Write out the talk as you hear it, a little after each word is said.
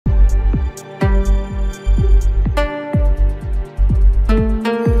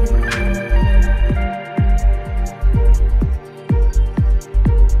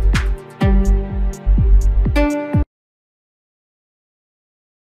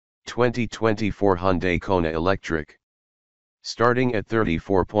2024 Hyundai Kona Electric. Starting at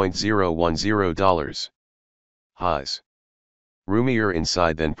 $34,010. Highs. Roomier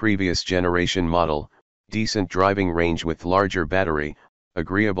inside than previous generation model, decent driving range with larger battery,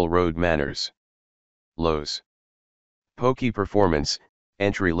 agreeable road manners. Lows. Pokey performance,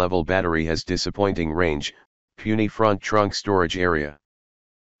 entry-level battery has disappointing range, puny front trunk storage area.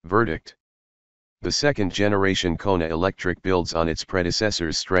 Verdict. The second-generation Kona Electric builds on its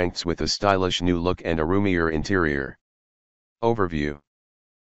predecessor's strengths with a stylish new look and a roomier interior. Overview.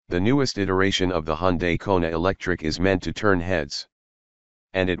 The newest iteration of the Hyundai Kona Electric is meant to turn heads.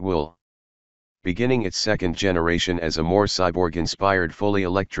 And it will. Beginning its second generation as a more cyborg-inspired fully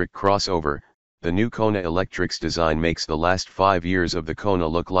electric crossover, the new Kona Electric's design makes the last 5 years of the Kona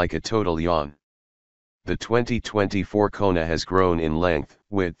look like a total yawn. The 2024 Kona has grown in length,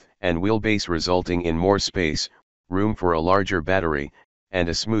 width, and wheelbase, resulting in more space, room for a larger battery, and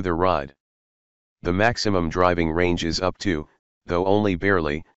a smoother ride. The maximum driving range is up to, though only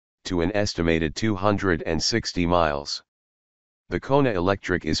barely, to an estimated 260 miles. The Kona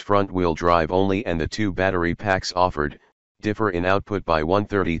Electric is front-wheel drive only, and the two battery packs offered differ in output by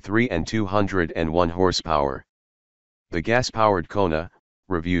 133 and 201 horsepower. The gas-powered Kona,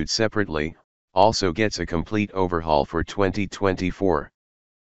 reviewed separately, also gets a complete overhaul for 2024.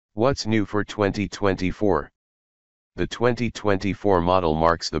 What's new for 2024? The 2024 model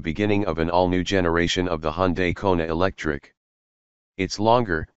marks the beginning of an all-new generation of the Hyundai Kona Electric. It's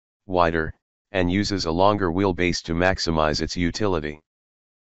longer, wider, and uses a longer wheelbase to maximize its utility.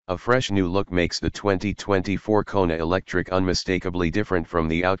 A fresh new look makes the 2024 Kona Electric unmistakably different from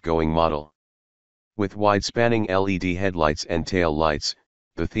the outgoing model. With wide-spanning LED headlights and tail lights,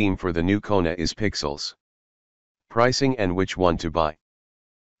 the theme for the new Kona is pixels. Pricing and which one to buy.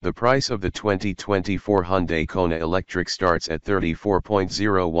 The price of the 2024 Hyundai Kona Electric starts at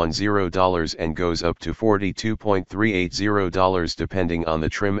 $34,010 and goes up to $42,380 depending on the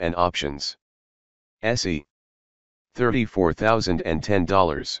trim and options. SE.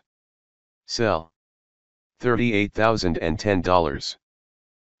 $34,010. Sell. $38,010.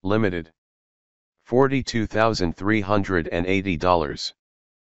 Limited. $42,380.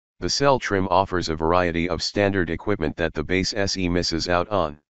 The Cell trim offers a variety of standard equipment that the base SE misses out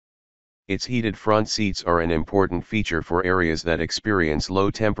on. Its heated front seats are an important feature for areas that experience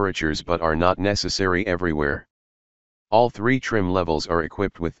low temperatures but are not necessary everywhere. All three trim levels are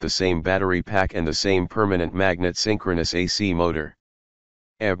equipped with the same battery pack and the same permanent magnet synchronous AC motor.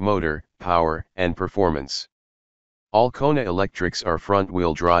 EV motor, power, and performance. All Kona Electrics are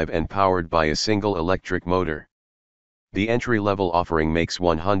front-wheel drive and powered by a single electric motor. The entry-level offering makes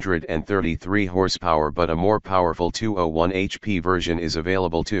 133 horsepower, but a more powerful 201 HP version is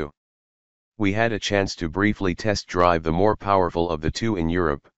available too. We had a chance to briefly test drive the more powerful of the two in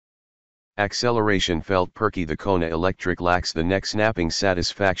Europe. Acceleration felt perky. The Kona Electric lacks the neck-snapping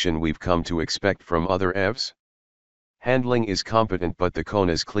satisfaction we've come to expect from other EVs. Handling is competent, but the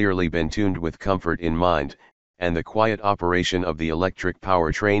Kona's clearly been tuned with comfort in mind, and the quiet operation of the electric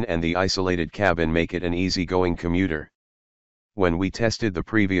powertrain and the isolated cabin make it an easygoing commuter. When we tested the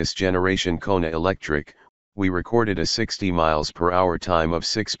previous generation Kona Electric, we recorded a 60 miles per hour time of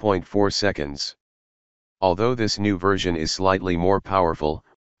 6.4 seconds. Although this new version is slightly more powerful,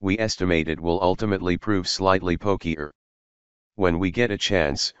 we estimate it will ultimately prove slightly pokier. When we get a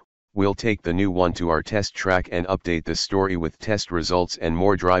chance, we'll take the new one to our test track and update the story with test results and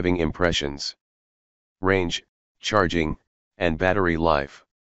more driving impressions. Range, charging, and battery life.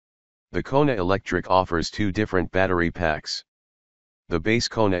 The Kona Electric offers two different battery packs. The base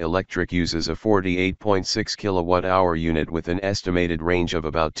Kona Electric uses a 48.6 kWh unit with an estimated range of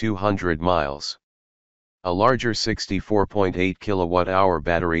about 200 miles. A larger 64.8 kWh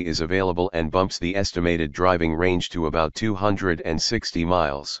battery is available and bumps the estimated driving range to about 260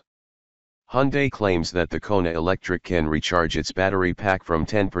 miles. Hyundai claims that the Kona Electric can recharge its battery pack from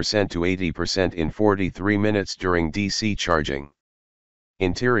 10% to 80% in 43 minutes during DC charging.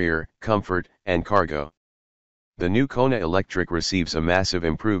 Interior, comfort, and cargo. The new Kona Electric receives a massive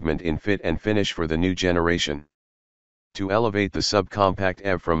improvement in fit and finish for the new generation. To elevate the subcompact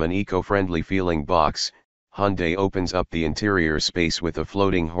EV from an eco-friendly feeling box, Hyundai opens up the interior space with a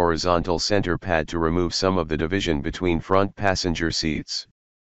floating horizontal center pad to remove some of the division between front passenger seats.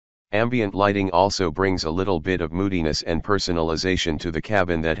 Ambient lighting also brings a little bit of moodiness and personalization to the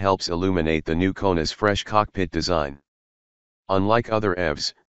cabin that helps illuminate the new Kona's fresh cockpit design. Unlike other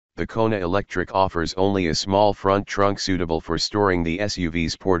EVs, the Kona Electric offers only a small front trunk suitable for storing the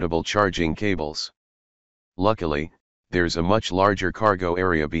SUV's portable charging cables. Luckily, there's a much larger cargo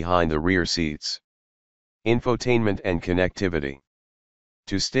area behind the rear seats. Infotainment and connectivity.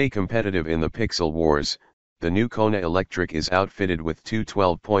 To stay competitive in the pixel wars, the new Kona Electric is outfitted with two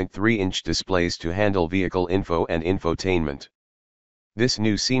 12.3-inch displays to handle vehicle info and infotainment. This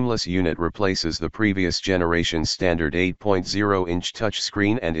new seamless unit replaces the previous generation's standard 8.0-inch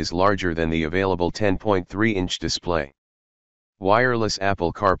touchscreen and is larger than the available 10.3-inch display. Wireless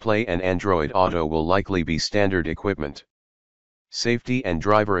Apple CarPlay and Android Auto will likely be standard equipment. Safety and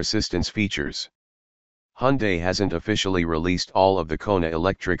driver assistance features. Hyundai hasn't officially released all of the Kona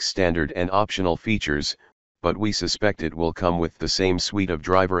Electric's standard and optional features, but we suspect it will come with the same suite of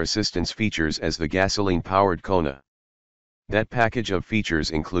driver assistance features as the gasoline-powered Kona. That package of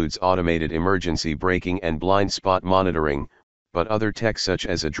features includes automated emergency braking and blind spot monitoring, but other tech such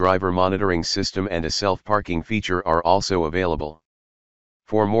as a driver monitoring system and a self-parking feature are also available.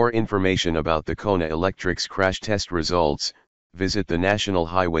 For more information about the Kona Electric's crash test results, visit the National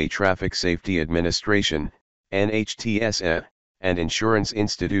Highway Traffic Safety Administration, NHTSA, and Insurance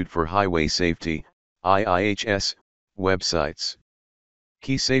Institute for Highway Safety, IIHS, websites.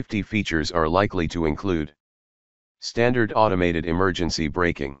 Key safety features are likely to include standard automated emergency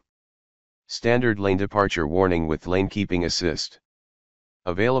braking, standard lane departure warning with lane keeping assist,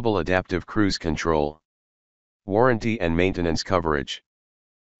 available adaptive cruise control, warranty and maintenance coverage.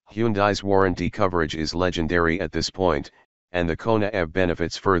 Hyundai's warranty coverage is legendary at this point, and the Kona EV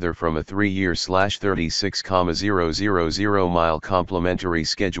benefits further from a 3-year 36,000-mile complimentary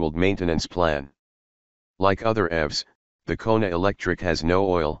scheduled maintenance plan. Like other EVs, the Kona Electric has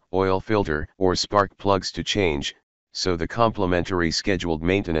no oil filter, or spark plugs to change, so the complimentary scheduled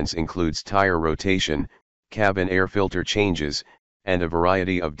maintenance includes tire rotation, cabin air filter changes, and a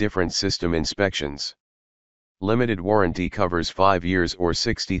variety of different system inspections. Limited warranty covers 5 years or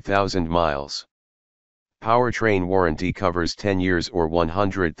 60,000 miles. Powertrain warranty covers 10 years or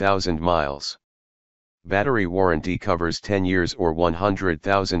 100,000 miles. Battery warranty covers 10 years or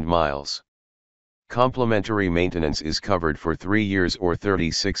 100,000 miles. Complimentary maintenance is covered for 3 years or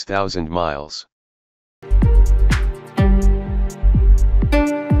 36,000 miles.